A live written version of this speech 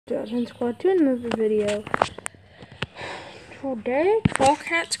And squad to another video. Today,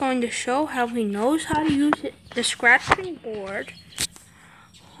 TrollCat's going to show how he knows how to use the scratching board.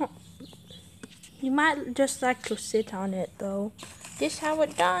 You might just like to sit on it though. This how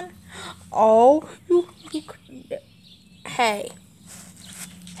it done? Oh, hey,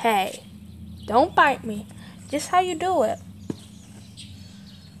 don't bite me. This how you do it.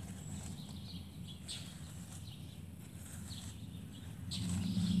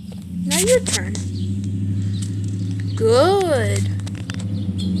 Now your turn. Good.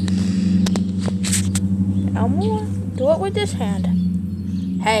 Elmore, do it with this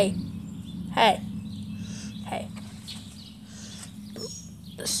hand. Hey.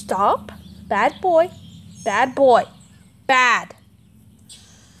 Stop. Bad boy. Bad.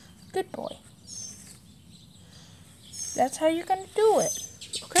 Good boy. That's how you're gonna do it.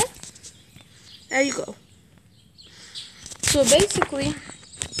 Okay? There you go. So basically,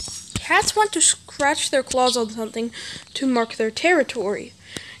 cats want to scratch their claws on something to mark their territory.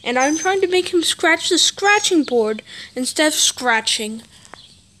 And I'm trying to make him scratch the scratching board instead of scratching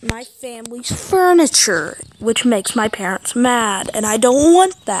my family's furniture, which makes my parents mad, and I don't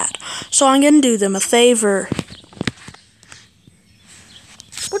want that. So I'm going to do them a favor.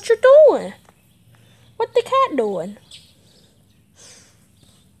 What you doing? What the cat doing?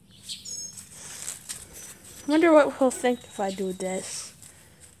 Wonder what he'll think if I do this.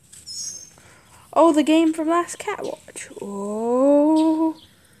 Oh, the game from last Cat Watch. Oh.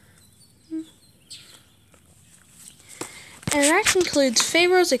 And that concludes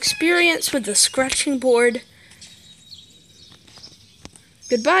Pharaoh's experience with the scratching board.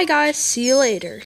 Goodbye, guys. See you later.